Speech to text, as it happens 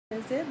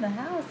Is in the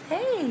house.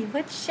 Hey,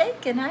 what's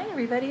shaking? Hi,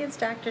 everybody. It's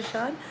Dr.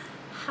 Shawne.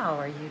 How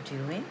are you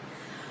doing?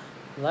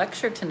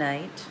 Lectures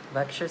tonight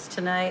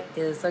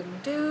is a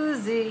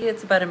doozy.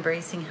 It's about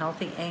embracing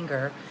healthy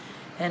anger.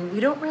 And we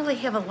don't really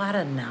have a lot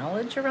of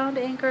knowledge around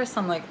anger,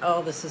 so I'm like,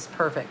 oh, this is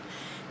perfect.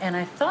 And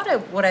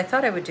what I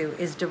thought I would do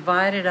is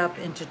divide it up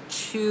into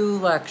two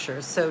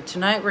lectures. So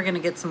tonight we're going to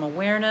get some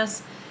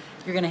awareness.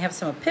 You're going to have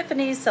some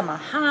epiphanies, some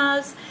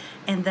ahas.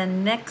 And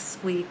then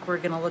next week, we're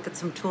going to look at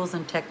some tools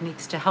and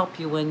techniques to help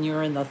you when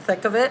you're in the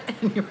thick of it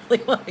and you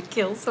really want to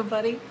kill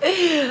somebody.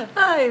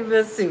 I'm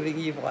assuming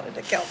you've wanted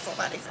to kill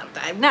somebody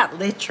sometime. Not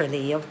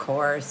literally, of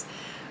course,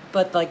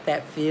 but like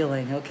that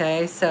feeling,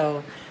 okay?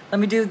 So let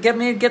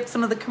me get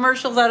some of the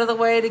commercials out of the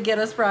way to get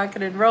us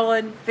rocking and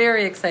rolling.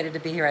 Very excited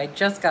to be here. I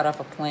just got off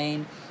a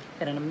plane.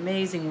 Had an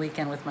amazing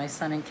weekend with my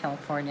son in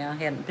California. I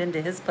hadn't been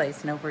to his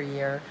place in over a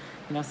year,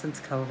 since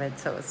COVID.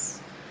 So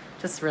it's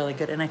just really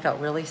good. And I felt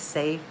really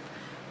safe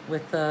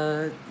with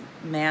the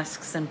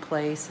masks in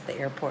place at the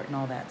airport and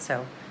all that.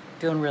 So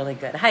doing really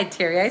good. Hi,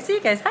 Terry. I see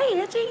you guys. Hi,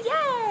 Angie.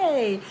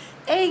 Yay!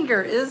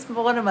 Anger is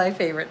one of my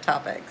favorite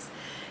topics.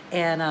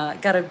 And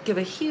got to give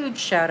a huge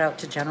shout out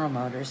to General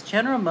Motors.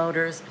 General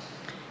Motors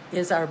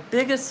is our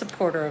biggest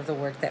supporter of the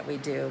work that we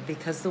do,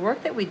 because the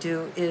work that we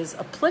do is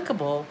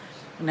applicable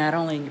not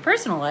only in your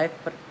personal life,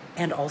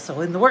 and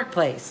also in the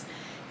workplace.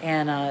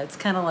 And it's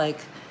kind of like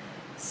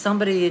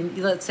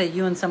let's say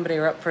you and somebody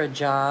are up for a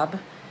job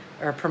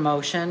or a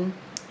promotion,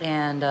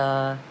 and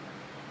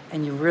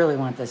you really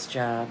want this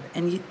job,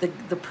 and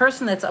the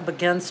person that's up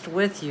against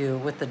with you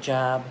with the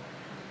job,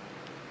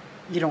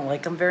 you don't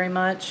like them very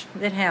much.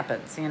 It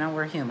happens,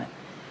 we're human.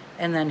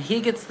 And then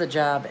he gets the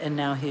job, and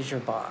now he's your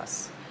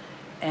boss,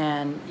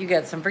 and you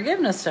got some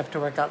forgiveness stuff to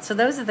work out. So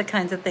those are the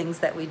kinds of things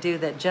that we do,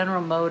 that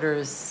General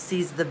Motors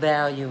sees the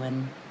value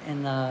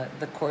in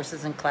the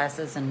courses and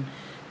classes and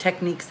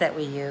techniques that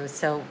we use.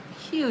 So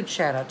huge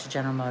shout out to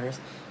General Motors.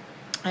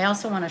 I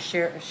also want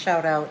to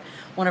shout out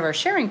one of our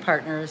sharing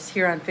partners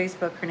here on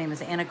Facebook. Her name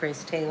is Anna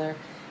Grace Taylor.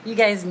 You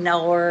guys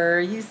know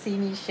her. You see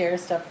me share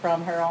stuff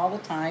from her all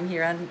the time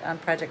here on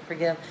Project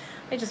Forgive.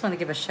 I just want to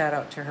give a shout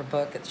out to her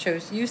book. It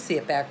shows, you see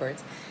it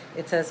backwards.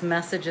 It says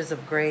Messages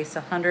of Grace,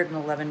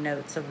 111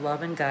 Notes of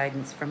Love and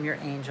Guidance from Your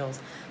Angels.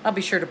 I'll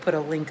be sure to put a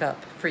link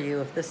up for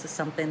you if this is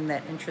something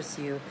that interests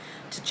you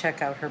to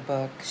check out her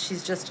book.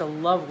 She's just a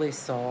lovely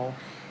soul.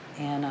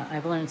 And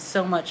I've learned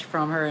so much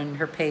from her, and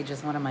her page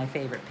is one of my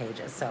favorite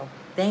pages. So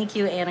thank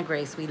you, Anna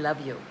Grace. We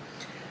love you.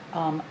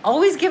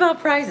 Always give out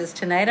prizes.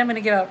 Tonight I'm going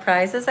to give out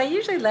prizes. I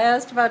usually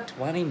last about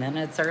 20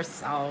 minutes or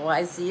so.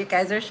 I see you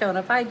guys are showing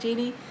up. Hi,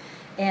 Jeannie.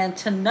 And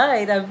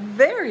tonight I'm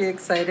very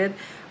excited.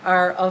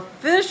 Our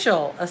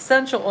official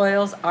essential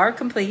oils are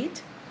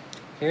complete.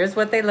 Here's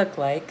what they look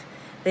like.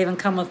 They even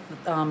come with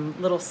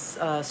little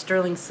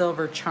sterling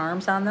silver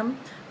charms on them.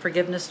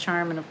 Forgiveness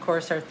charm, and of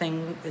course our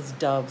thing is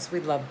doves.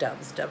 We love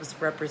doves. Doves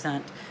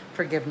represent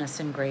forgiveness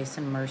and grace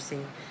and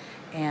mercy.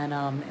 And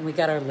we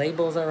got our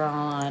labels are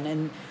on.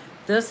 And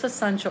this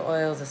essential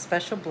oil is a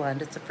special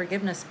blend. It's a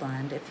forgiveness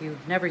blend. If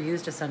you've never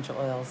used essential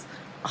oils,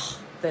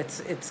 it's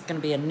going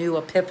to be a new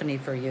epiphany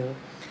for you.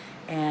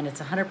 And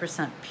it's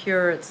 100%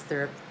 pure. It's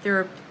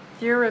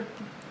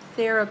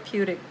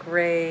therapeutic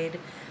grade.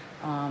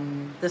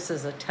 This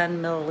is a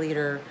 10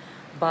 milliliter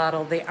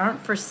bottle. They aren't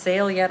for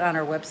sale yet on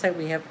our website.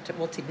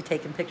 We'll be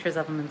taking pictures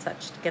of them and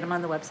such to get them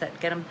on the website,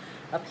 get them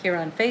up here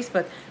on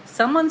Facebook.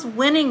 Someone's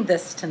winning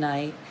this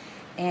tonight,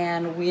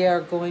 and we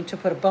are going to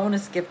put a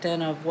bonus gift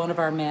in of one of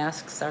our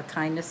masks, our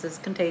Kindness is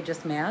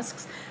Contagious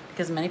masks,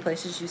 because many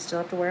places you still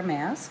have to wear a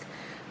mask.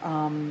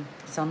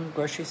 Some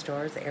grocery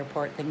stores, the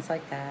airport, things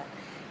like that.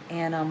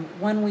 And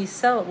when we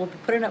sell it, we'll be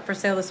putting it up for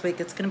sale this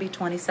week. It's going to be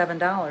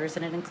 $27,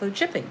 and it includes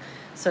shipping.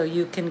 So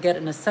you can get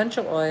an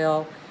essential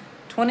oil,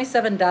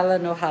 $27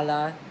 no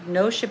hala,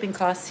 no shipping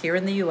costs here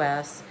in the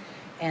U.S.,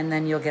 and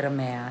then you'll get a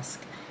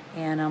mask.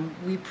 And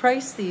we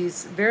price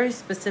these very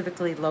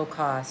specifically low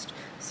cost,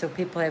 so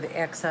people have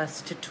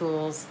access to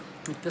tools.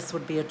 This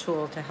would be a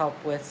tool to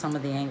help with some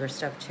of the anger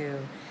stuff too.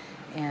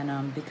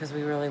 And because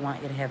we really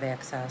want you to have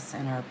access,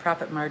 and our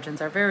profit margins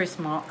are very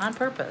small on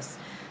purpose.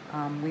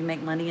 We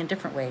make money in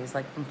different ways,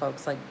 like from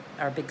folks like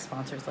our big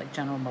sponsors like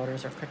General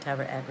Motors or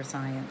Corteva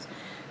AgriScience,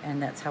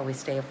 and that's how we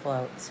stay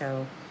afloat.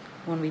 So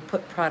when we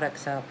put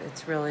products up,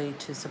 it's really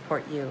to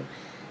support you,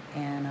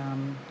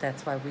 and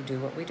that's why we do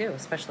what we do,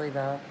 especially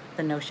the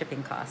no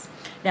shipping costs.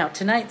 Now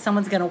tonight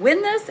someone's going to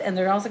win this, and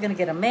they're also going to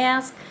get a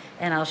mask,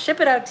 and I'll ship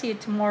it out to you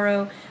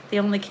tomorrow. The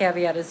only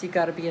caveat is you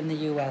got to be in the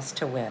U.S.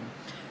 to win.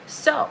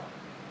 So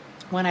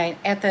when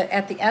at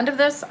the end of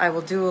this, I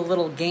will do a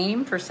little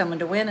game for someone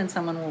to win, and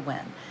someone will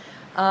win.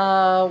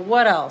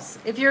 What else?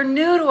 If you're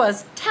new to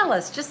us, tell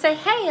us. Just say,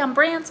 hey, I'm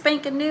brand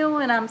spanking new,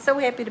 and I'm so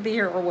happy to be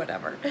here, or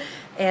whatever.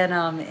 And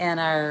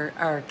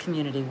our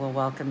community will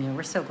welcome you.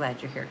 We're so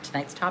glad you're here.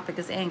 Tonight's topic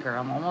is anger.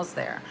 I'm almost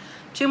there.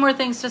 2 more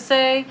things to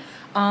say.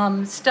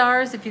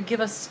 Stars, if you give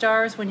us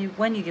stars, when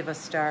you give us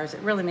stars, it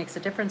really makes a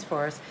difference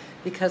for us,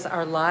 because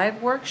our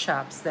live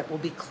workshops that will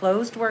be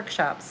closed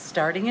workshops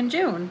starting in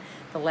June,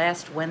 the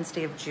last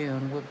Wednesday of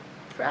June,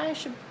 I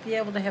should be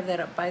able to have that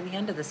up by the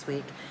end of this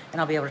week, and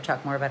I'll be able to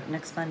talk more about it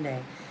next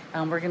Monday.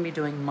 We're going to be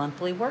doing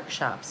monthly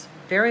workshops,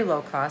 very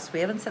low cost.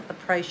 We haven't set the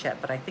price yet,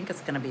 but I think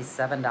it's going to be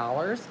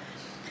 $7.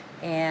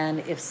 And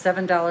if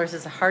 $7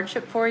 is a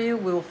hardship for you,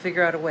 we will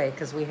figure out a way,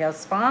 because we have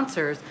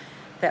sponsors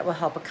that will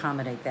help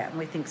accommodate that. And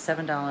we think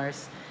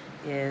 $7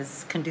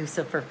 is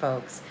conducive for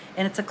folks.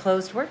 And it's a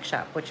closed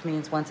workshop, which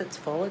means once it's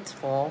full, it's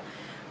full.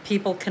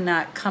 People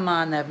cannot come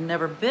on that have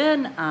never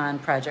been on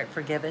Project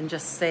Forgive and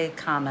just say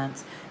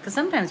comments, because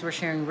sometimes we're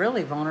sharing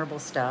really vulnerable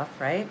stuff,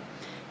 right?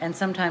 And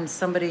sometimes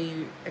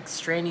somebody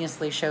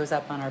extraneously shows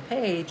up on our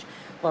page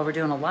while we're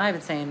doing a live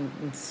and saying,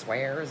 and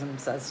swears and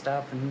says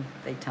stuff, and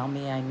they tell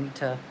me I need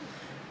to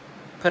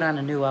put on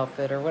a new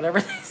outfit or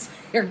whatever they say,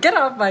 or get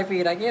off my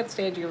feed. I can't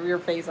stand your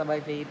face on my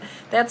feed.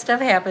 That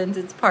stuff happens.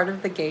 It's part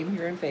of the game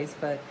here in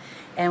Facebook.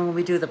 And when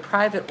we do the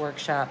private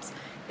workshops,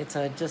 it's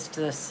just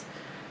this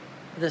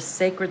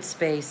sacred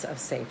space of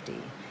safety.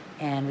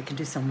 And we can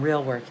do some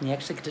real work, and you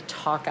actually get to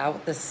talk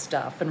out this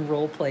stuff and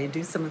role play and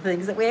do some of the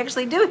things that we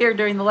actually do here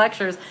during the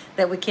lectures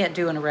that we can't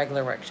do in a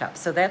regular workshop.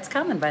 So that's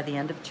coming by the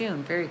end of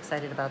June. Very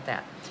excited about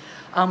that.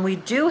 We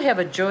do have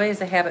a Joy is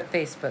a Habit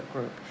Facebook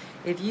group.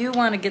 If you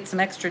want to get some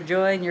extra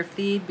joy in your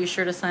feed, be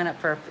sure to sign up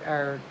for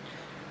our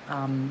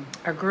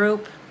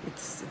group.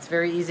 It's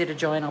very easy to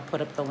join. I'll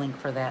put up the link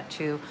for that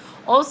too.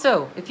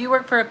 Also, if you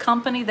work for a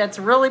company that's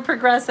really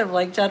progressive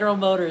like General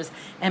Motors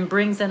and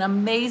brings in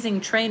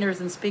amazing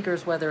trainers and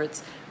speakers, whether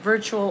it's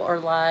virtual or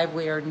live,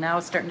 we are now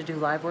starting to do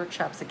live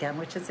workshops again,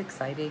 which is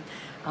exciting.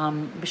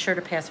 Be sure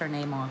to pass our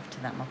name off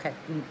to them, okay?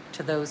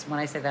 To those, when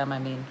I say them, I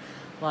mean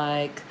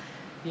like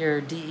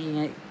your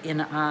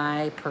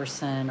DE&I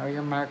person or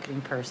your marketing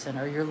person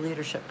or your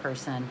leadership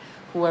person,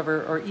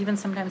 whoever, or even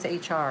sometimes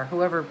HR,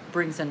 whoever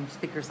brings in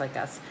speakers like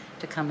us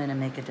to come in and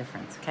make a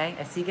difference, okay?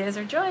 I see you guys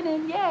are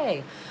joining,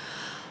 yay.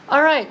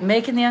 All right,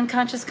 making the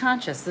unconscious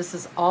conscious. This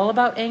is all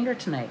about anger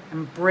tonight,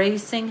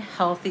 embracing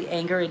healthy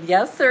anger, and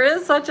yes, there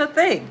is such a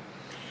thing.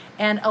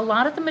 And a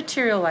lot of the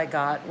material I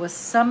got was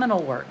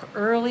seminal work,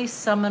 early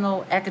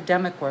seminal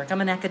academic work.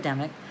 I'm an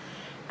academic,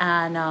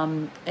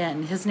 and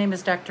his name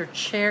is Dr.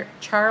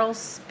 Charles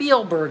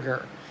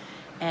Spielberger.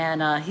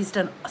 And he's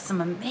done some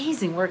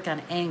amazing work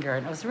on anger,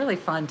 and it was really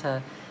fun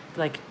to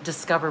like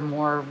discover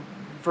more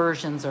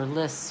versions or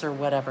lists or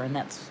whatever, and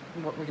that's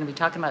what we're going to be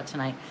talking about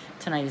tonight.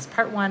 Tonight is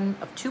part one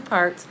of 2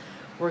 parts.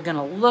 We're going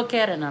to look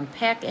at and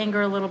unpack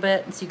anger a little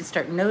bit, and so you can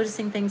start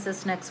noticing things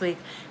this next week,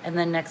 and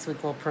then next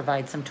week we'll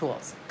provide some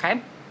tools,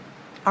 okay?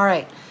 All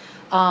right.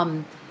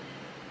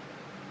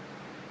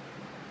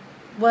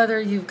 Whether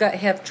you've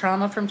have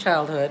trauma from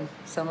childhood,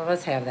 some of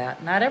us have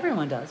that. Not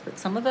everyone does, but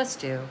some of us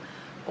do.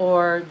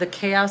 Or the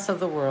chaos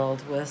of the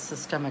world with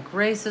systemic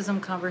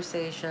racism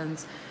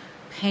conversations,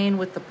 pain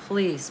with the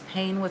police,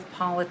 pain with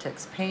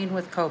politics, pain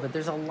with COVID.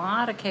 There's a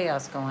lot of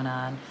chaos going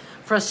on.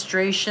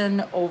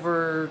 Frustration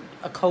over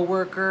a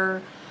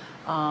coworker,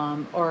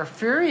 or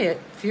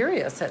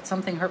furious that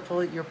something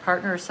hurtful, your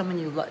partner or someone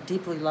you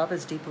deeply love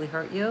has deeply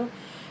hurt you.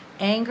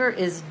 Anger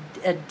is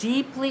a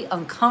deeply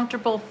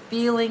uncomfortable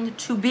feeling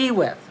to be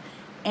with.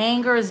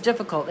 Anger is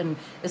difficult, and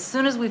as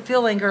soon as we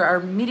feel anger, our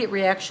immediate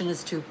reaction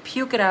is to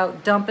puke it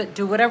out, dump it,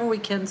 do whatever we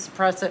can,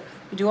 suppress it.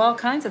 We do all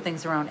kinds of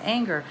things around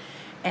anger.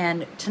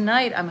 And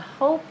tonight, I'm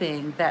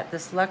hoping that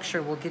this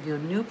lecture will give you a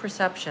new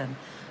perception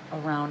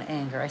around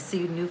anger. I see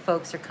new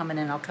folks are coming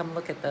in. I'll come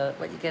look at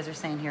what you guys are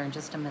saying here in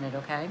just a minute,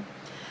 okay?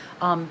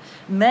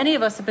 Many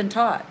of us have been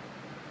taught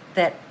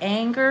that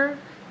anger,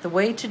 the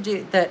way to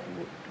do that,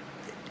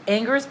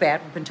 anger is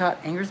bad. We've been taught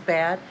anger is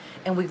bad,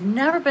 and we've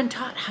never been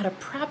taught how to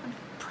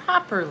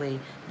properly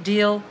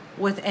deal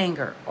with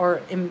anger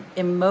or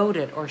emote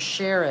it or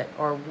share it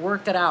or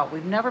work it out.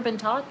 We've never been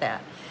taught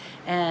that.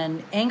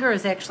 And anger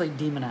is actually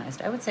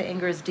demonized. I would say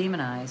anger is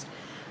demonized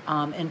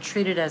and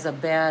treated as a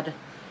bad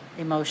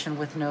emotion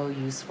with no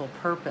useful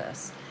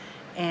purpose.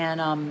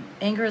 And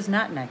anger is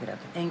not negative.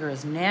 Anger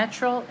is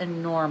natural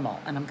and normal.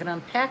 And I'm going to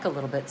unpack a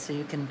little bit so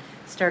you can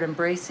start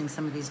embracing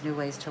some of these new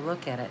ways to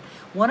look at it.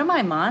 One of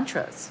my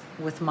mantras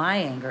with my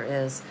anger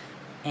is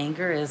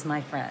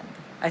my friend.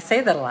 I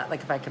say that a lot.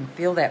 Like if I can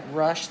feel that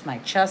rush, my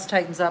chest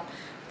tightens up,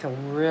 I feel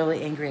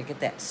really angry, I get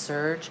that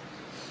surge.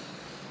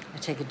 I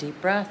take a deep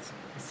breath.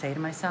 I say to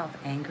myself,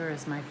 anger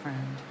is my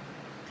friend.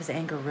 Because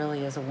anger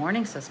really is a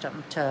warning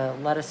system to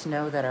let us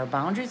know that our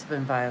boundaries have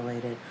been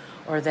violated,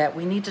 or that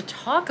we need to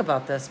talk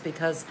about this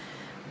because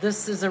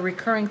this is a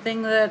recurring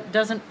thing that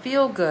doesn't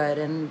feel good,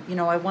 and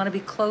I want to be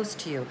close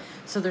to you.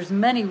 So there's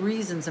many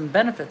reasons and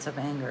benefits of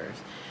anger.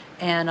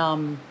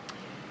 And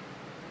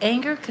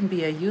anger can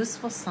be a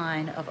useful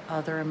sign of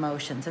other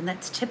emotions, and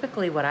that's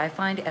typically what I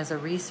find as a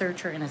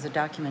researcher and as a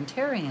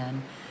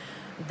documentarian,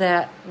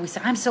 that we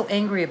say, I'm so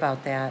angry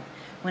about that,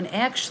 when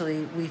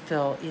actually we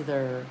feel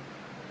either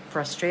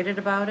frustrated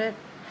about it,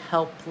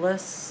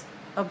 helpless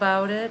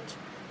about it,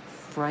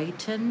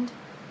 frightened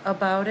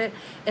about it.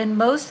 And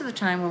most of the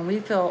time when we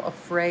feel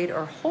afraid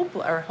or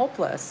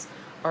hopeless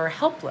or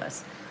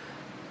helpless,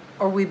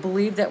 or we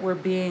believe that we're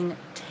being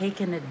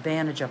taken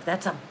advantage of,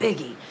 that's a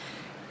biggie.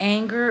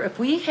 Anger, if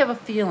we have a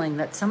feeling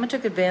that someone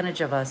took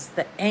advantage of us,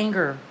 the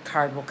anger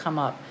card will come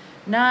up.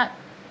 Not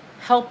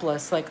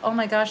helpless, like, oh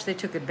my gosh, they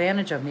took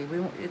advantage of me.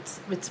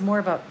 It's more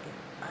about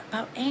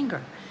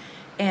anger.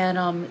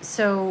 And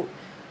so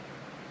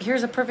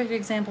here's a perfect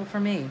example for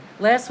me.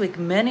 Last week,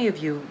 many of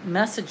you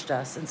messaged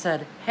us and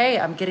said, hey,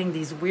 I'm getting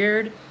these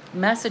weird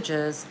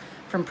messages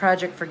from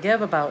Project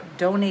Forgive about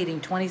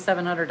donating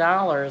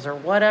 $2,700 or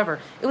whatever.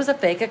 It was a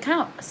fake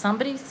account.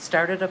 Somebody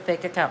started a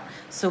fake account.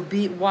 So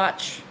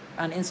watch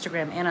on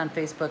Instagram and on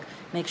Facebook.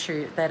 Make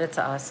sure that it's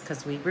us,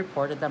 because we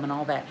reported them and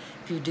all that.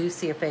 If you do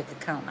see a fake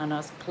account on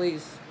us,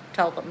 please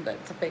tell them that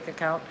it's a fake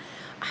account.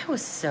 I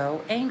was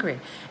so angry.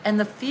 And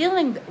the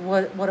feeling,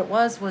 what it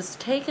was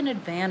taken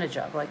advantage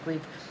of. Like,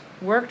 we've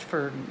worked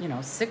for,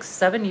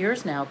 6-7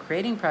 years now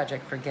creating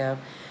Project Forgive,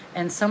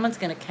 and someone's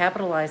going to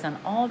capitalize on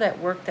all that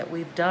work that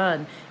we've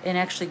done and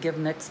actually give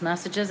mixed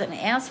messages and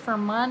ask for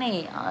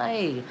money.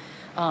 I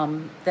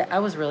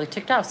was really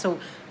ticked off. So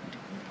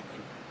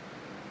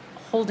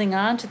holding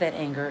on to that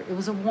anger, it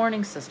was a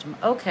warning system.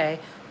 Okay,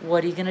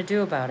 what are you going to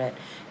do about it?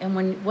 And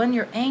when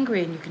you're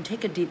angry and you can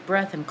take a deep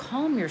breath and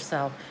calm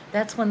yourself,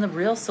 that's when the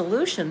real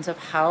solutions of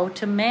how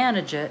to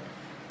manage it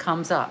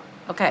comes up.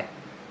 Okay.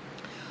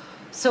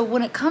 So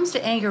when it comes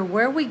to anger,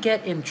 where we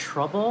get in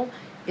trouble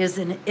is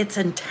in its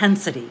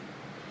intensity.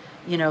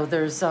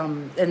 There's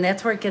and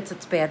that's where it gets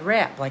its bad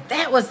rap. Like,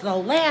 that was the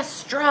last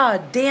straw,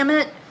 damn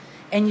it.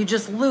 And you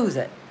just lose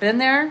it. Been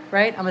there,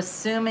 right? I'm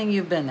assuming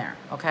you've been there,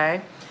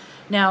 okay?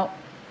 Now,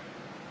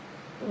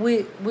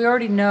 we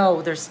already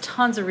know there's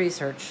tons of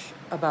research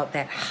about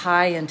that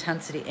high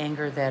intensity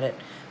anger, that it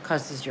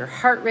causes your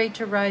heart rate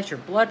to rise, your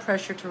blood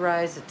pressure to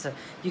rise.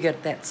 You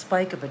get that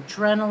spike of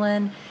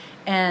adrenaline.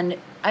 And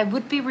I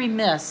would be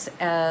remiss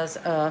as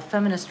a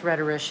feminist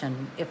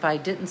rhetorician if I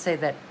didn't say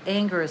that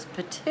anger is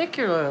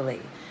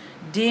particularly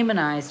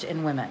demonized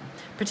in women,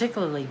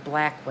 particularly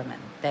black women.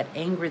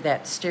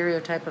 That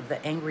stereotype of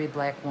the angry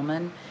black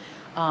woman.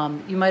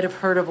 You might have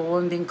heard of a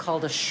woman being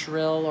called a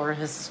shrill or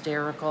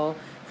hysterical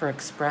for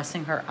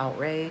expressing her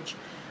outrage.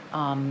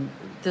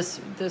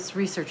 This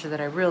researcher that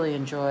I really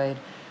enjoyed,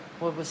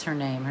 what was her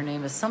name? Her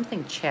name is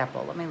something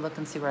Chapple. Let me look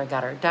and see where I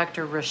got her.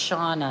 Dr.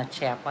 Reshawna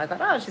Chapple. I thought,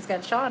 oh, she's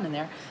got Shawne in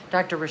there.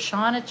 Dr.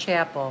 Reshawna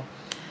Chapple.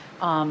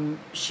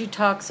 She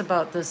talks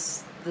about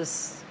this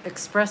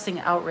expressing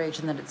outrage,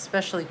 and that it's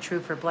especially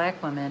true for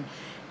black women.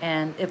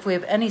 And if we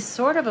have any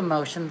sort of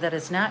emotion that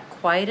is not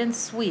quiet and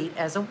sweet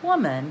as a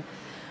woman,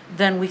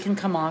 then we can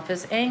come off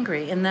as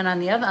angry. And then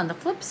on the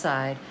flip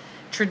side,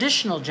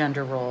 traditional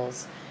gender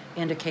roles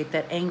indicate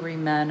that angry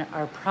men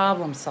are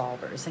problem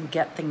solvers and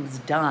get things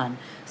done.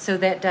 So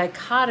that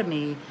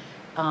dichotomy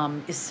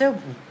is so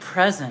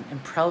present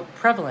and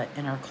prevalent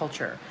in our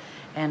culture.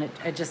 And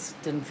I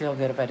just didn't feel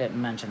good if I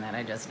didn't mention that.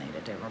 I just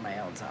needed to for my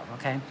own self,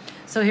 okay?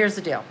 So here's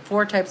the deal.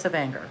 4 types of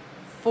anger.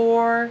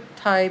 4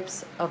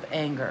 types of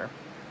anger.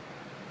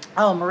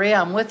 Oh, Maria,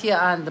 I'm with you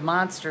on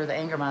the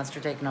anger monster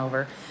taking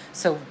over.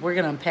 So we're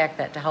going to unpack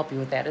that to help you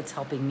with that. It's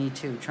helping me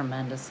too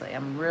tremendously.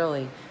 I'm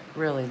really,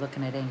 really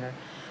looking at anger.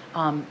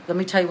 Let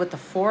me tell you what the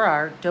 4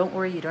 are. Don't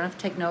worry, you don't have to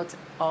take notes.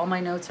 All my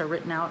notes are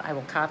written out. I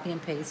will copy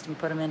and paste and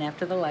put them in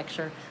after the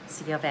lecture,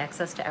 so you have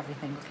access to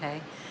everything,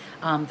 okay?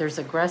 There's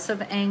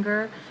aggressive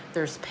anger,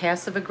 there's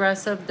passive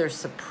aggressive,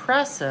 there's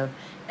suppressive,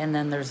 and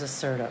then there's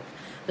assertive.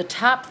 The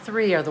top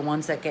 3 are the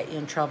ones that get you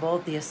in trouble.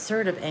 The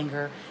assertive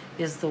anger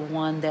is the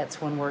one that's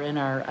when we're in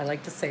I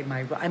like to say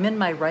I'm in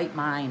my right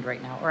mind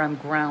right now, or I'm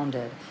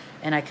grounded,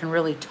 and I can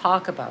really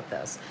talk about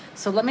this.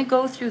 So let me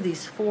go through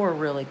these 4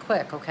 really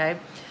quick, okay?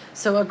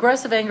 So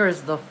aggressive anger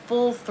is the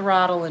full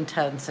throttle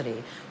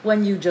intensity,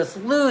 when you just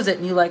lose it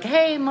and you're like,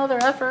 hey, mother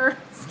effer.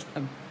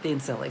 I'm being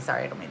silly,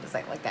 sorry, I don't mean to say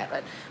it like that,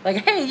 but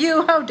like, hey,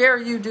 you, how dare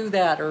you do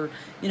that? Or,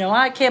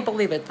 I can't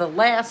believe it, the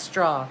last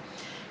straw.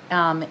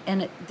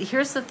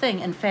 Here's the thing,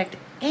 in fact,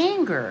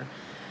 anger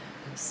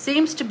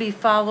seems to be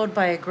followed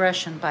by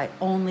aggression by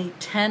only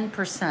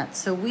 10%.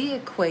 So we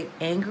equate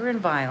anger and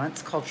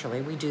violence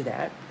culturally, we do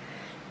that.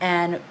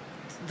 And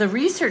the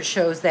research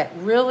shows that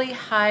really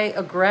high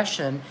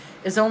aggression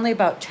is only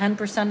about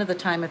 10% of the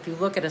time if you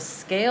look at a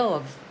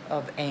scale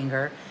of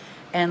anger,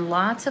 and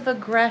lots of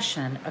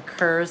aggression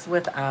occurs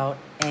without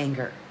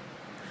anger.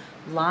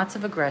 Lots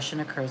of aggression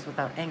occurs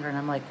without anger. And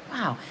I'm like,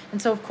 wow. And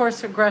so, of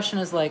course, aggression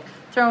is like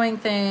throwing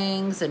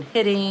things and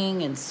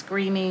hitting and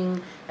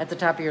screaming at the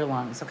top of your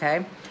lungs,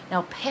 okay?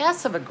 Now,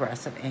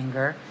 passive-aggressive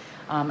anger,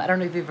 I don't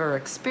know if you've ever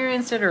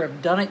experienced it or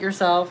have done it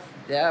yourself.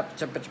 Yeah,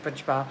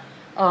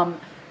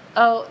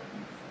 oh,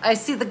 I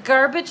see the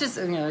garbage is,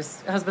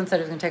 his husband said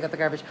he was going to take out the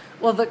garbage.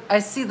 Well, I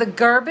see the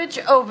garbage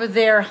over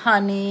there,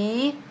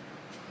 honey.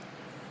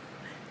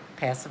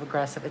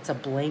 Passive-aggressive, it's a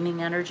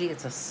blaming energy.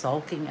 It's a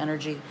sulking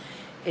energy.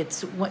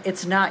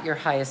 It's not your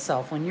highest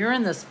self. When you're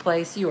in this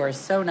place, you are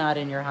so not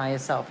in your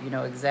highest self. You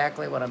know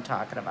exactly what I'm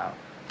talking about.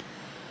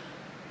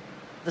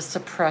 The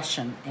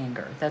suppression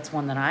anger, that's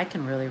one that I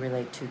can really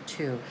relate to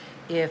too.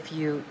 If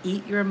you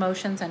eat your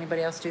emotions,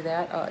 anybody else do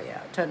that? Oh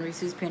yeah, 10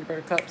 Reese's peanut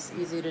butter cups,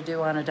 easy to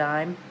do on a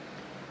dime.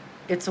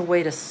 it's a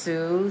way to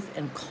soothe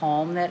and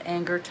calm that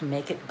anger, to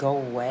make it go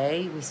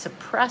away. We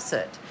suppress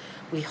it.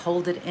 We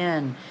hold it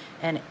in.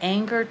 And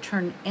anger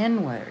turned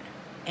inward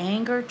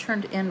in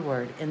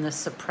the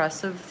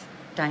suppressive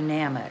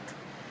dynamic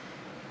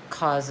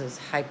causes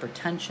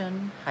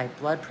hypertension, high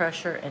blood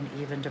pressure, and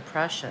even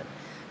depression.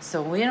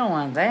 So we don't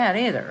want that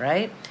either,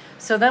 right?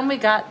 So then we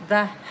got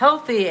the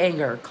healthy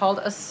anger called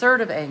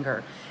assertive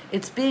anger.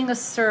 It's being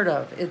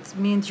assertive. It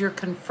means you're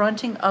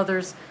confronting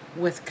others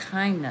with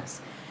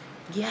kindness.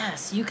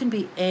 Yes, you can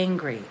be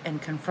angry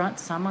and confront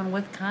someone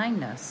with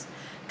kindness,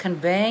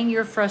 conveying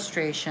your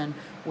frustration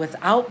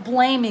without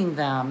blaming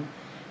them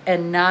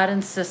and not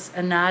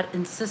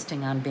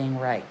insisting on being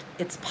right.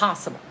 It's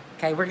possible.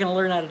 Okay, we're going to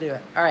learn how to do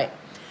it. All right.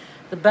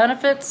 The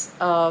benefits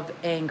of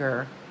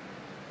anger,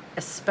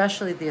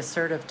 especially the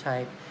assertive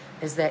type,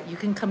 is that you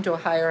can come to a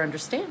higher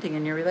understanding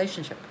in your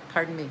relationship.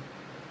 Pardon me.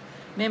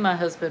 Me and my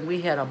husband,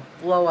 we had a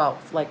blowout,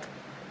 like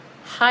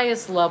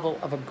highest level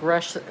of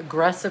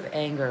aggressive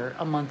anger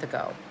a month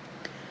ago.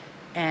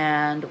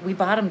 And we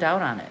bottomed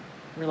out on it.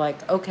 We're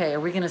like, okay, are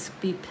we going to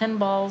be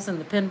pinballs in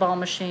the pinball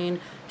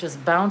machine,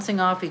 just bouncing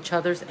off each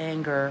other's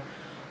anger?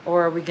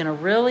 Or are we going to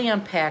really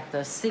unpack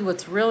this, see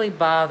what's really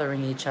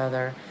bothering each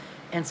other,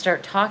 and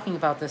start talking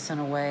about this in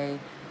a way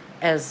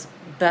as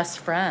best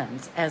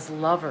friends, as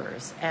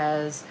lovers,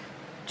 as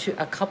to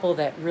a couple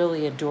that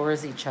really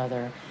adores each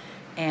other?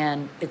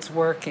 And it's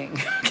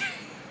working.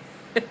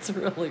 It's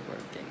really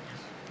working.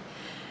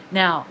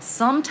 Now,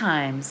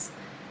 sometimes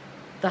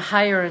the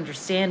higher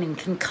understanding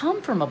can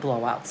come from a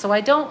blowout. So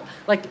I don't,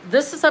 like,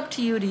 this is up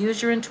to you to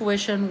use your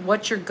intuition,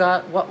 what's your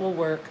gut, what will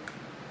work.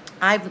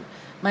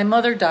 My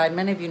mother died.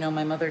 Many of you know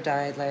my mother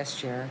died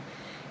last year.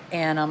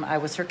 And I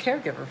was her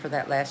caregiver for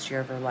that last year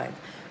of her life.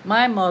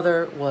 My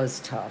mother was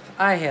tough.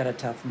 I had a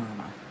tough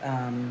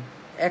mama.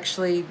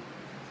 Actually,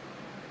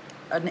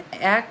 an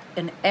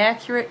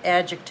accurate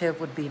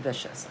adjective would be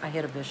vicious. I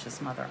had a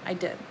vicious mother. I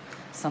did.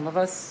 Some of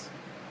us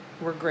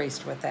were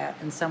graced with that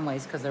in some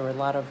ways because there were a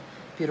lot of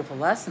beautiful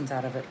lessons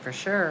out of it for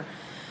sure.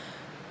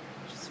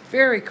 Just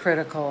very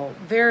critical,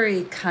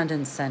 very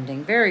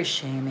condescending, very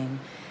shaming.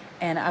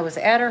 And I was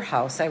at her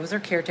house. I was her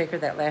caretaker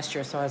that last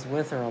year, so I was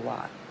with her a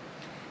lot.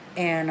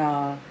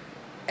 And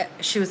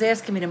she was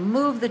asking me to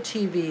move the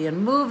TV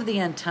and move the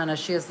antenna.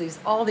 She has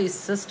all these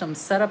systems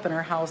set up in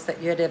her house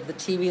that you had to have the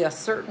TV a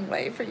certain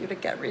way for you to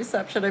get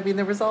reception. I mean,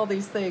 there was all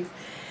these things.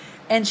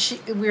 And she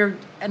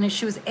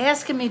was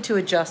asking me to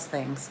adjust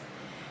things.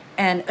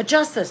 And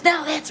adjust this.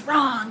 No, that's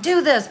wrong.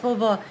 Do this, blah,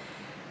 blah.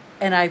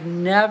 And I've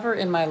never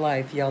in my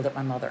life yelled at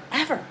my mother,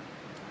 ever.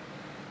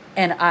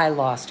 And I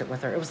lost it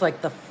with her. It was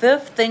like the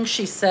fifth thing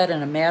she said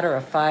in a matter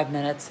of 5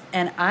 minutes,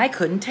 and I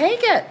couldn't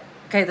take it.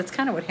 Okay, that's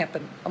kind of what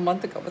happened a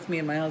month ago with me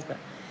and my husband.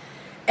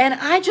 And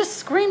I just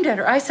screamed at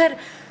her. I said,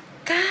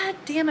 God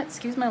damn it,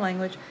 excuse my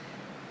language.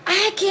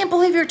 I can't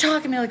believe you're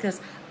talking to me like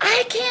this.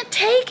 I can't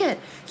take it.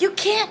 You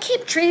can't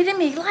keep treating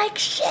me like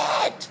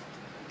shit.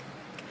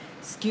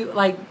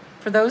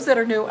 For those that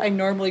are new, I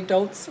normally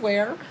don't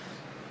swear.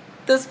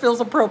 This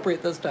feels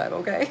appropriate this time,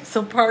 okay?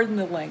 So pardon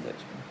the language.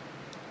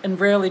 And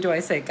rarely do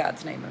I say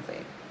God's name in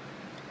vain.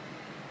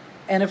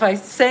 And if I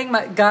sang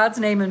God's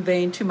name in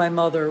vain to my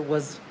mother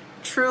was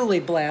truly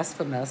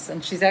blasphemous,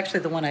 and she's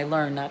actually the one I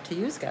learned not to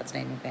use God's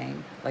name in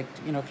vain. Like,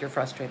 if you're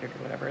frustrated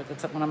or whatever,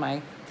 that's one of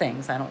my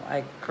things.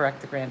 I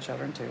correct the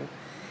grandchildren too.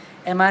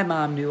 And my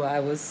mom knew I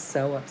was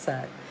so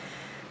upset.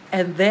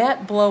 And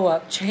that blow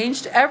up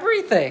changed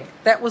everything.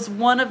 That was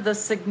one of the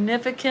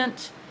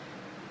significant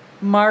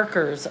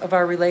markers of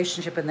our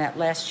relationship in that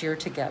last year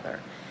together.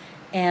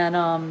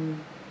 And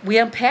we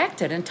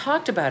unpacked it and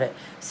talked about it.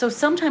 So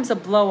sometimes a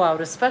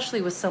blowout, especially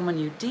with someone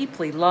you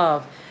deeply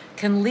love,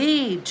 can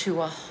lead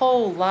to a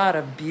whole lot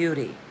of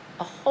beauty.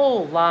 A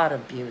whole lot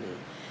of beauty.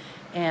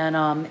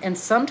 And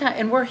sometimes,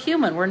 and we're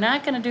human. We're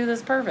not going to do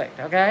this perfect,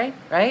 okay?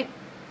 Right?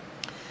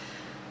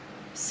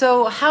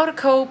 So how to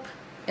cope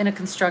in a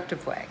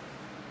constructive way?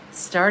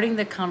 Starting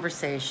the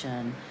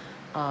conversation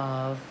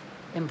of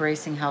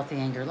embracing healthy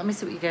anger. Let me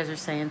see what you guys are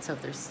saying. So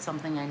if there's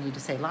something I need to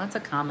say, lots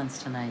of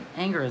comments tonight.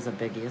 Anger is a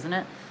biggie, isn't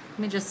it? Let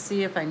me just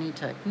see if I need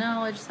to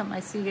acknowledge something. I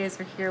see you guys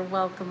are here.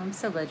 Welcome. I'm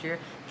so glad you're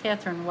here.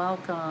 Catherine,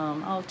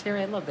 welcome. Oh,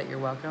 Terri, I love that you're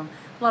welcome.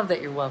 Love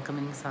that you're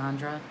welcoming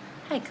Sandra.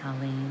 Hi,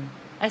 Colleen.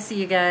 I see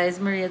you guys.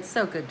 Maria, it's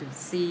so good to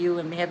see you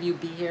and have you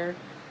be here.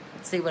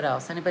 Let's see what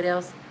else. Anybody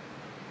else?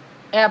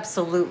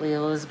 Absolutely,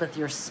 Elizabeth,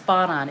 you're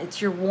spot on.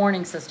 It's your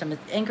warning system.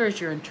 Anger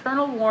is your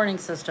internal warning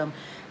system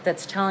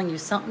that's telling you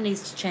something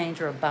needs to change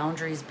or a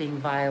boundary is being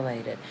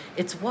violated.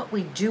 It's what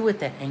we do with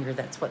that anger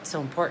that's what's so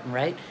important,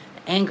 right?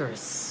 Anger is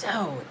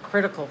so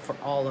critical for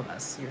all of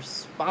us. You're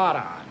spot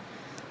on.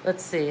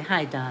 Let's see.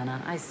 Hi,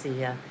 Donna. I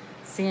see ya.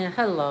 See ya.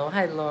 Hello.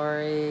 Hi,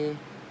 Lori.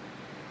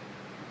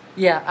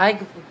 Yeah,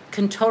 I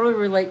can totally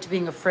relate to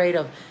being afraid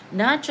of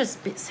not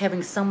just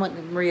having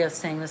someone, Maria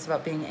saying this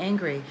about being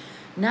angry,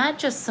 not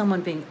just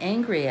someone being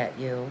angry at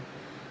you,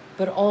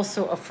 but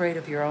also afraid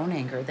of your own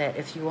anger, that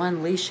if you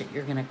unleash it,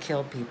 you're going to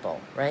kill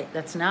people, right?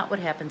 That's not what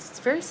happens. It's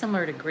very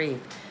similar to grief.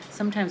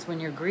 Sometimes when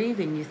you're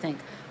grieving, you think,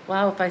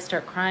 wow, if I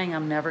start crying,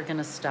 I'm never going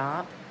to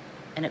stop.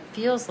 And it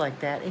feels like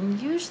that. And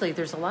usually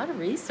there's a lot of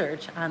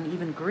research on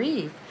even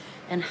grief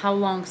and how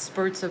long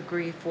spurts of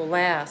grief will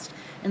last.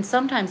 And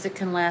sometimes it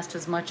can last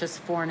as much as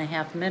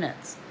 4.5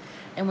 minutes.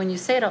 And when you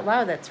say it out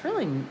loud, that's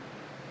really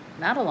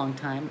not a long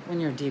time. When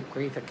you're in deep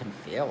grief, it can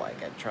feel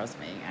like it. Trust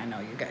me. I know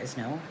you guys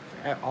know.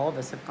 All of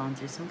us have gone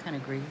through some kind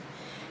of grief.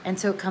 And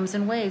so it comes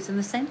in waves. And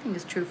the same thing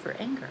is true for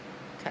anger.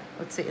 Okay,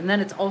 let's see. And then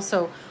it's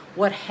also,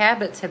 what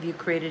habits have you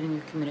created in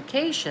your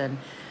communication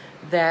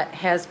that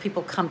has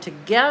people come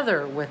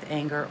together with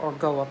anger or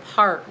go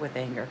apart with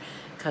anger?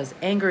 Because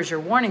anger is your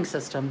warning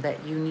system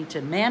that you need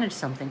to manage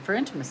something for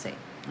intimacy.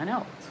 I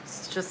know.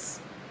 It's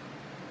just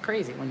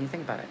crazy when you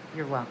think about it.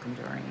 You're welcome,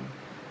 Doreen.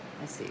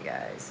 I see you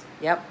guys.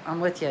 Yep,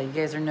 I'm with you. You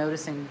guys are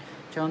noticing.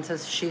 Joan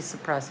says she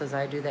suppresses.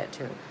 I do that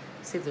too.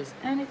 See if there's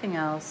anything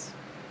else.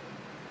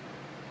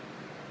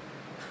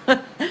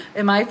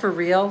 Am I for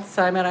real,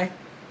 Simon?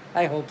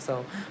 I hope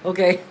so.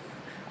 Okay.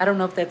 I don't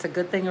know if that's a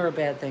good thing or a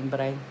bad thing,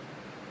 but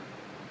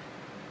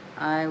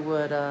I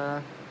would,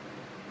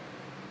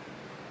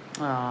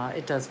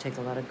 it does take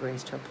a lot of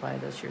grace to apply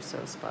this. You're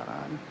so spot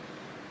on.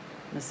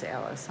 Miss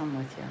Alice, I'm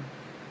with you.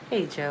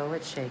 Hey, Joe,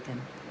 it's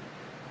shaking.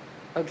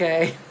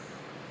 Okay.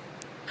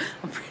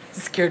 I'm pretty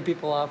scared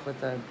people off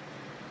with a,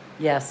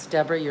 yes,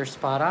 Deborah, you're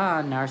spot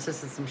on.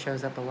 Narcissism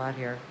shows up a lot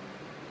here.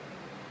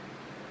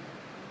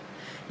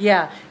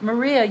 Yeah,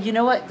 Maria, you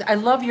know what? I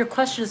love your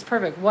question. Is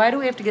perfect. Why do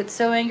we have to get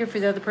so angry for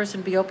the other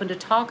person to be open to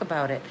talk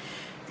about it?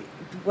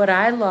 What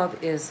I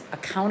love is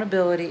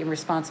accountability and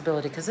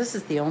responsibility, because this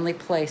is the only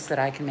place that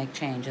I can make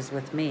change is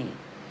with me.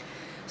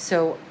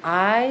 So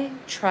I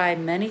try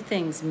many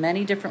things,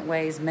 many different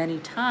ways, many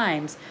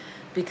times,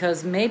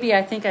 because maybe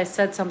I think I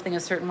said something a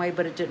certain way,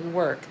 but it didn't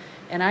work.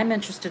 And I'm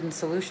interested in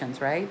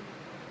solutions, right?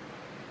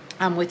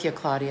 I'm with you,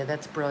 Claudia.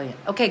 That's brilliant.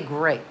 Okay,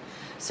 great.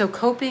 So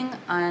coping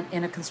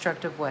in a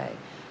constructive way.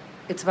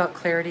 It's about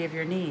clarity of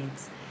your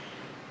needs.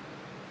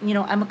 You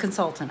know, I'm a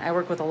consultant. I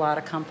work with a lot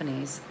of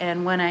companies.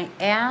 And when I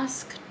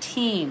ask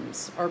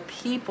teams or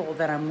people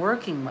that I'm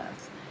working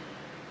with,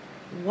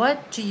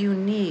 what do you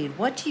need?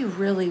 What do you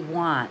really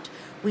want?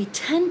 We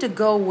tend to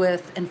go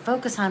with and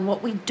focus on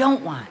what we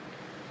don't want,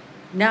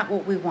 not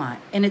what we want.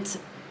 And it's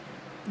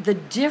the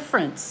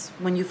difference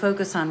when you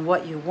focus on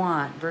what you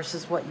want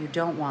versus what you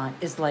don't want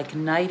is like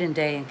night and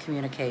day in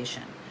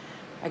communication.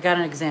 I got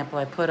an example.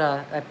 I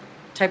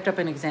typed up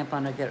an example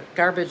on a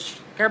garbage.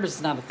 Garbage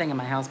is not a thing in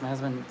my house. My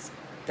husband,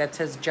 that's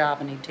his job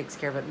and he takes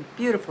care of it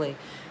beautifully.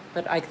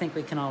 But I think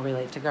we can all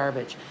relate to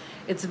garbage.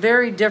 It's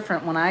very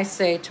different when I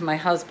say to my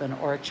husband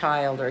or a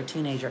child or a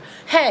teenager,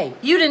 hey,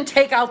 you didn't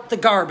take out the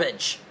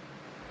garbage.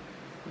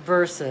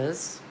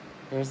 Versus,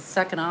 there's the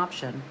second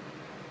option.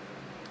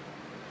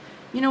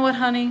 You know what,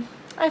 honey?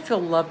 I feel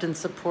loved and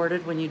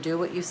supported when you do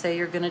what you say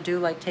you're going to do,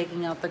 like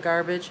taking out the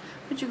garbage.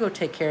 Would you go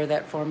take care of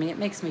that for me? It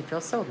makes me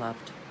feel so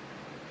loved.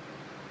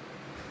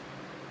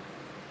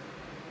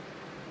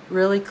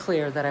 Really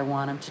clear that I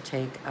want him to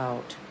take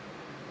out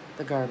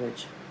the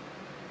garbage.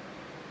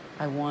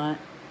 I want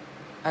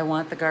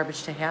the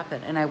garbage to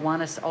happen, and I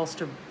want us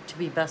also to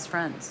be best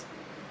friends,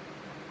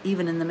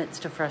 even in the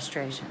midst of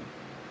frustration,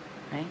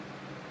 right?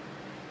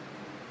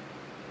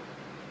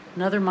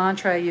 Another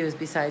mantra I use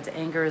besides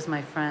anger is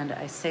my friend,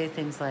 I say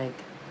things like,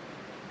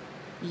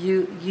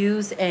 you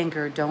use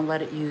anger, don't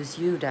let it use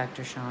you,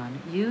 Dr. Shawne.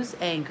 Use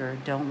anger,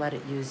 don't let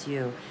it use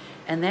you.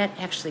 And that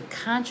actually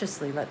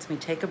consciously lets me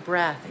take a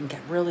breath and get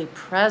really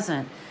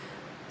present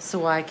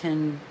so I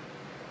can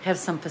have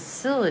some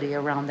facility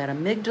around that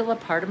amygdala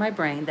part of my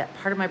brain, that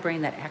part of my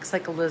brain that acts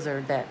like a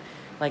lizard, that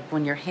like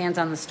when your hand's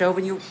on the stove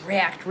and you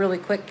react really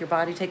quick, your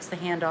body takes the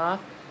hand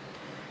off.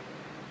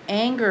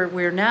 Anger,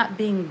 we're not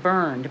being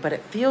burned, but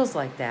it feels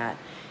like that.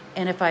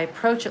 And if I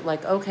approach it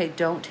like, okay,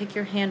 don't take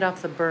your hand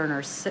off the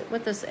burner, sit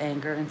with this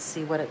anger and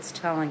see what it's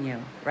telling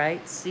you,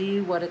 right? See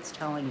what it's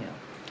telling you.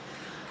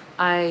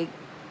 I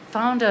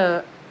found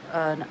an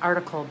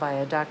article by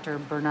a Dr.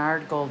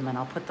 Bernard Goldman.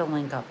 I'll put the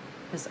link up.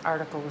 His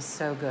article was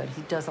so good.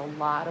 He does a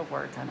lot of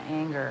work on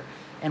anger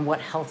and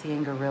what healthy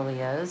anger really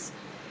is.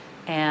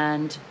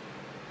 And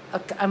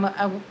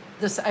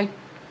I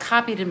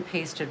copied and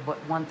pasted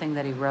one thing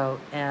that he wrote,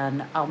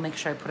 and I'll make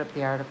sure I put up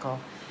the article.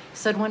 He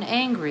said, when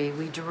angry,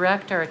 we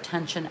direct our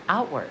attention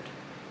outward,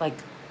 like,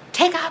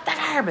 take out the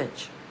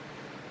garbage.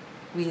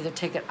 We either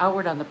take it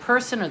outward on the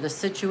person or the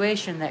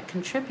situation that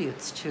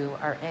contributes to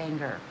our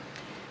anger.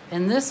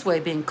 In this way,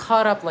 being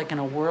caught up like in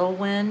a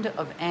whirlwind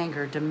of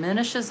anger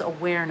diminishes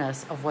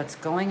awareness of what's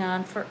going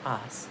on for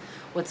us,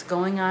 what's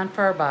going on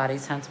for our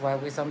bodies, hence why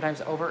we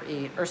sometimes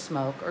overeat or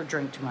smoke or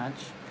drink too much,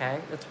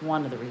 okay? That's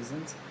one of the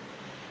reasons.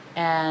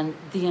 And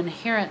the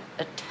inherent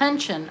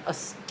tension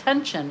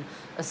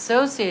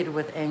associated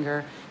with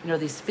anger, you know,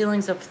 these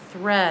feelings of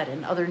threat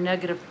and other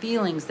negative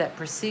feelings that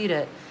precede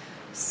it,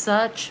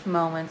 such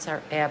moments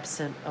are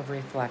absent of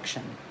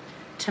reflection.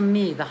 To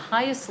me, the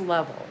highest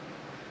level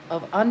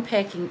of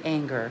unpacking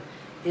anger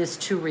is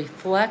to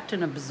reflect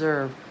and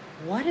observe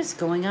what is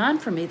going on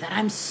for me that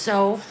I'm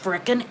so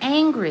frickin'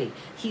 angry?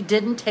 He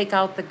didn't take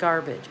out the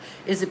garbage.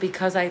 Is it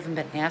because I haven't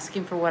been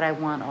asking for what I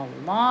want all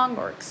along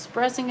or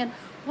expressing it?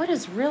 What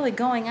is really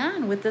going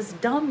on with this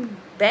dumb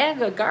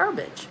bag of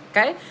garbage,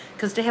 okay?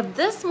 Because to have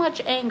this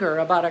much anger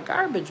about a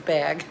garbage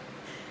bag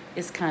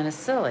is kind of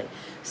silly.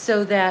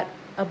 So that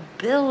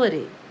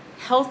ability,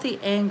 healthy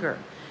anger,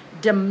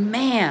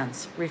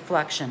 demands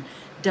reflection,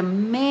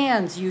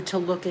 demands you to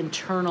look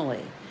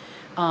internally.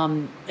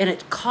 And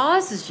it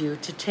causes you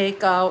to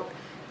take out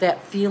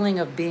that feeling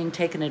of being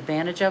taken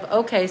advantage of.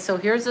 Okay, so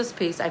here's this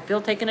piece I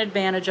feel taken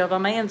advantage of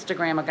on my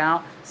Instagram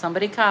account.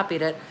 Somebody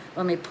copied it.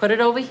 Let me put it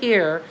over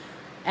here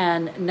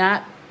and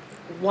not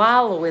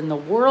wallow in the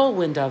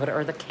whirlwind of it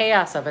or the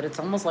chaos of it. It's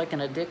almost like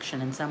an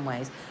addiction in some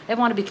ways. I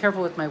want to be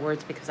careful with my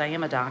words because I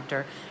am a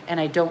doctor and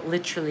I don't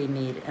literally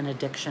need an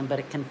addiction, but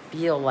it can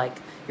feel like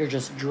you're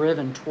just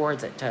driven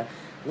towards it to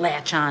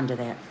latch on to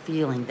that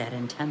feeling, that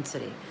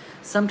intensity.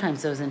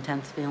 Sometimes those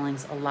intense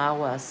feelings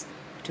allow us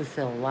to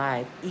feel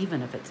alive,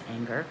 even if it's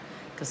anger,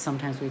 because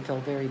sometimes we feel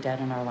very dead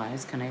in our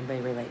lives. Can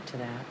anybody relate to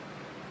that?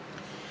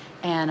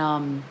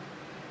 And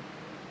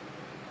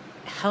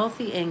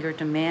healthy anger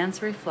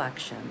demands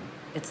reflection.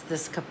 It's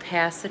this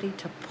capacity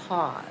to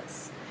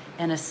pause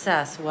and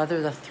assess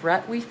whether the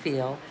threat we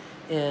feel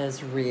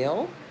is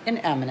real and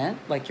imminent,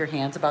 like your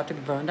hand's about to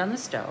be burned on the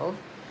stove,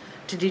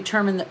 to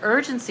determine the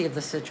urgency of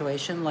the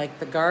situation, like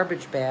the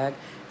garbage bag.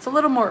 It's a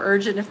little more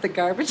urgent if the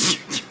garbage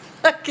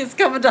truck is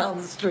coming down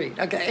the street,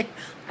 okay?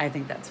 I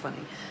think that's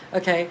funny,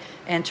 okay?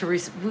 And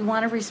we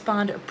want to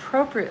respond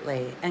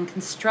appropriately and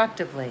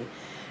constructively.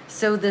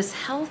 So this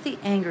healthy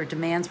anger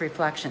demands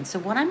reflection. So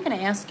what I'm going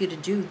to ask you to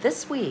do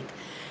this week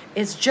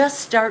is just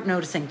start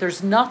noticing.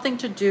 There's nothing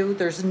to do.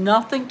 There's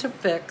nothing to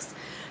fix.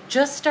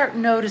 Just start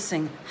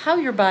noticing how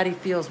your body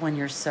feels when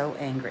you're so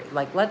angry.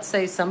 Like, let's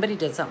say somebody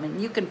did something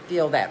and you can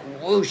feel that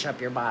whoosh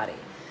up your body.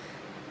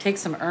 Take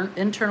some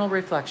internal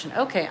reflection.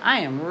 Okay, I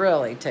am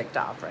really ticked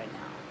off right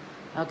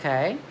now.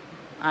 Okay,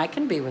 I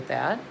can be with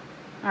that.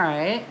 All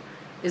right,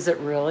 is it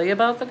really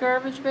about the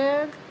garbage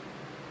bag?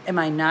 Am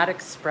I not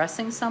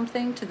expressing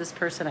something to this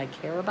person I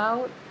care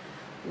about?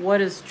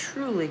 What is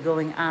truly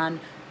going on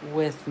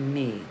with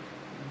me?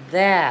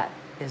 That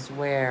is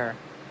where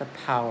the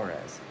power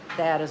is.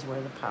 That is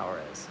where the power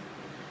is.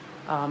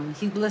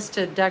 He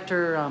listed,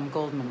 Dr.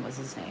 Goldman was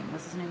his name.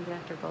 Was his name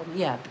Dr. Goldman?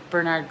 Yeah,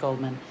 Bernard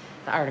Goldman,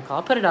 the article.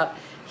 I'll put it up.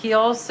 He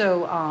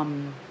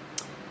also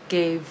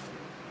gave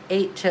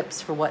 8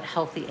 tips for what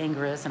healthy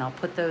anger is, and I'll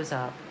put those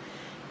up.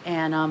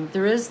 And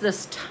there is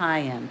this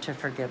tie-in to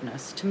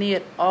forgiveness. To me,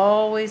 it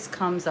always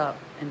comes up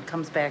and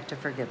comes back to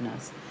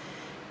forgiveness.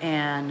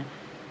 And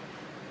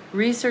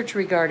research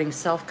regarding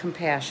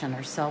self-compassion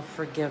or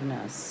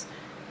self-forgiveness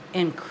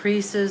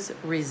increases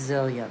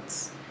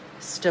resilience,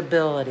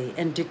 stability,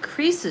 and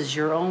decreases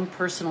your own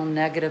personal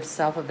negative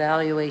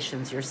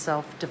self-evaluations, your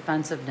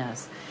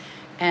self-defensiveness.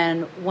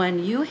 And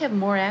when you have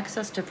more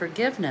access to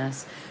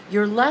forgiveness,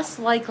 you're less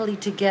likely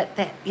to get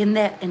that in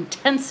that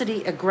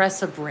intensity,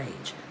 aggressive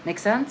rage. Make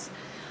sense?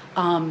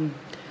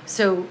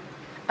 So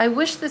I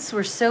wish this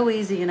were so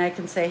easy and I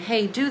can say,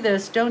 hey, do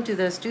this, don't do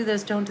this, do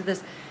this, don't do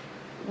this.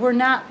 We're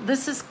not,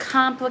 this is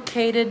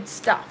complicated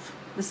stuff.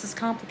 This is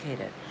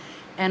complicated.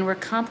 And we're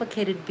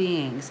complicated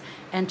beings.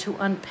 And to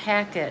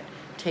unpack it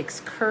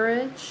takes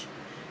courage,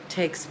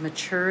 takes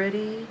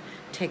maturity,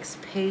 takes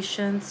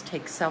patience,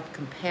 takes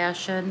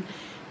self-compassion.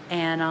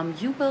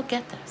 And you will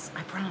get this.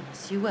 I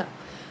promise you will.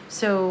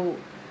 So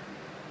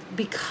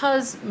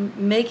because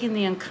making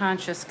the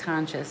unconscious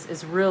conscious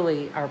is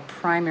really our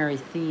primary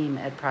theme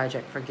at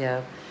Project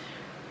Forgive,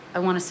 I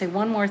want to say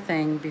one more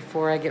thing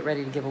before I get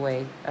ready to give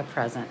away a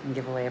present and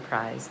give away a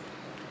prize.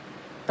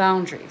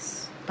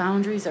 Boundaries.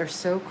 Boundaries are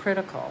so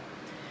critical.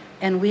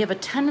 And we have a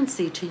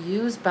tendency to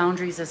use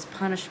boundaries as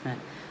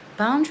punishment.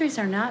 Boundaries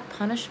are not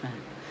punishment.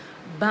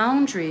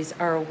 Boundaries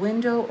are a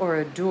window or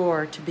a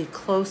door to be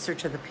closer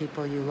to the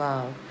people you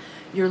love.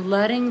 You're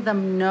letting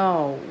them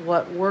know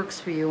what works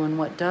for you and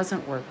what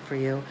doesn't work for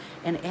you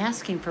and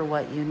asking for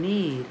what you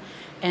need.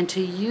 And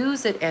to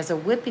use it as a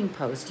whipping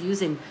post,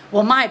 using,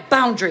 well, my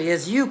boundary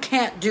is you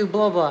can't do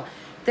blah, blah.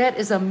 That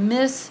is a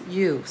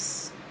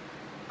misuse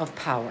of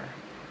power.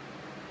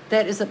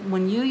 That is,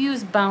 when you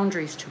use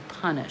boundaries to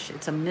punish,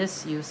 it's a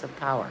misuse of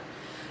power.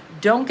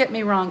 Don't get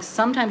me wrong,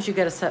 sometimes you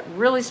got to set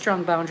really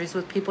strong boundaries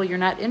with people you're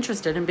not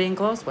interested in being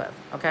close with,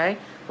 okay?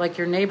 Like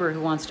your neighbor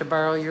who wants to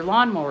borrow your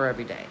lawnmower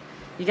every day.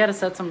 You got to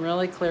set some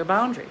really clear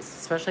boundaries,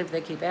 especially if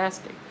they keep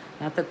asking.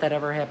 Not that that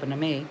ever happened to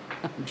me.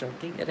 I'm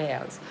joking, it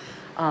has.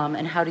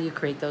 And how do you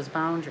create those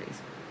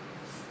boundaries?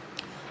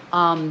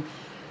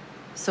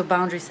 So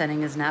boundary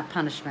setting is not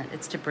punishment.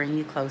 It's to bring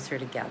you closer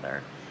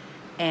together.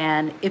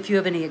 And if you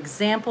have any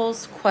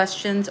examples,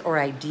 questions, or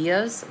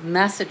ideas,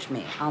 message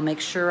me. I'll make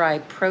sure I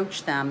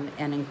approach them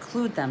and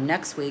include them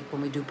next week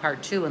when we do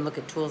part 2 and look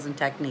at tools and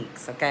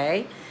techniques,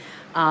 okay?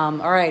 All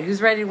right,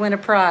 who's ready to win a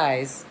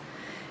prize?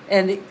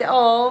 And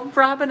oh,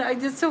 Robin,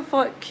 it's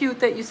so cute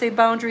that you say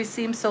boundaries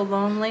seem so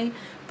lonely.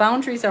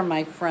 Boundaries are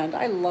my friend.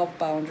 I love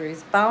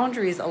boundaries.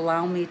 Boundaries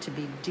allow me to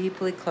be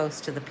deeply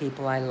close to the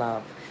people I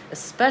love,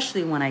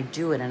 especially when I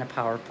do it in a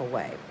powerful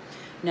way.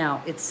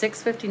 Now, it's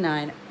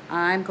 6:59.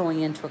 I'm going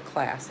into a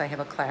class. I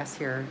have a class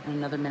here in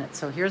another minute.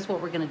 So here's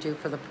what we're going to do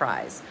for the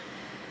prize.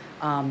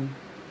 Our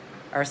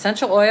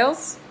essential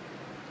oils,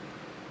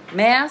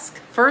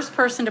 mask, first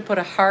person to put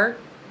a heart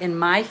in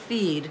my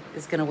feed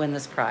is going to win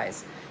this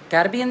prize.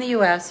 Got to be in the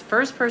U.S.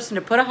 First person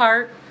to put a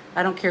heart.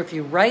 I don't care if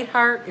you write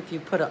heart, if you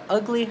put an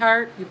ugly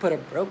heart, you put a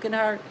broken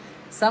heart,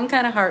 some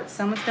kind of heart,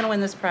 someone's going to win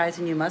this prize,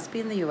 and you must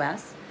be in the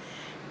U.S.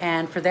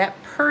 And for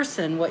that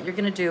person, what you're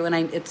going to do, and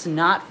it's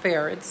not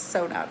fair. It's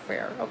so not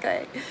fair,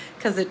 okay?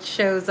 Because it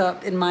shows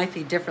up in my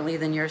feed differently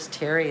than yours.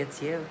 Terri, it's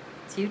you.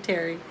 It's you,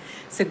 Terri.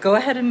 So go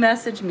ahead and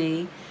message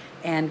me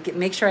and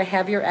make sure I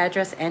have your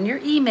address and your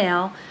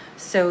email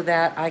so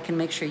that I can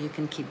make sure you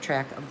can keep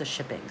track of the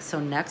shipping. So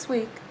next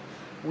week,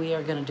 we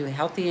are going to do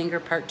Healthy Anger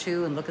Part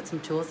 2 and look at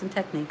some tools and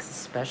techniques,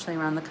 especially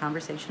around the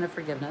conversation of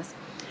forgiveness.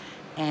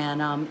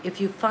 And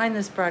if you find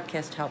this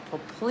broadcast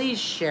helpful, please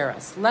share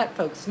us. Let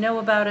folks know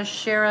about us.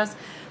 Share us.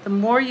 The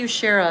more you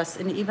share us,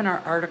 and even our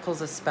articles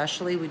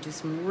especially, we do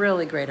some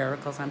really great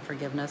articles on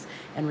forgiveness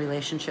and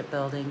relationship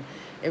building.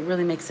 It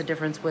really makes a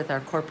difference with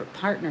our corporate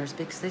partners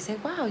because they say,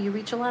 wow, you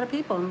reach a lot of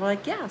people. And we're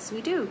like, yes, we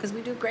do, because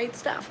we do great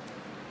stuff.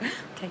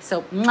 Okay,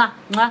 so mwah,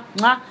 mwah,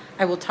 mwah.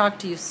 I will talk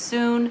to you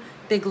soon.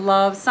 Big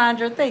love.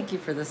 Sandra, thank you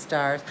for the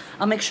stars.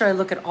 I'll make sure I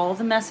look at all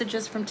the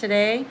messages from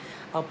today.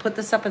 I'll put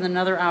this up in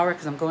another hour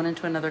because I'm going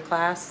into another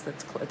class.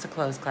 It's a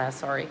closed class,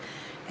 sorry.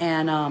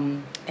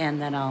 And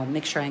then I'll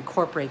make sure I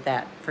incorporate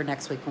that for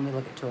next week when we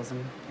look at tools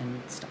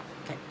and stuff.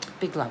 Okay,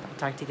 big love. I'll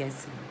talk to you guys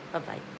soon. Bye-bye.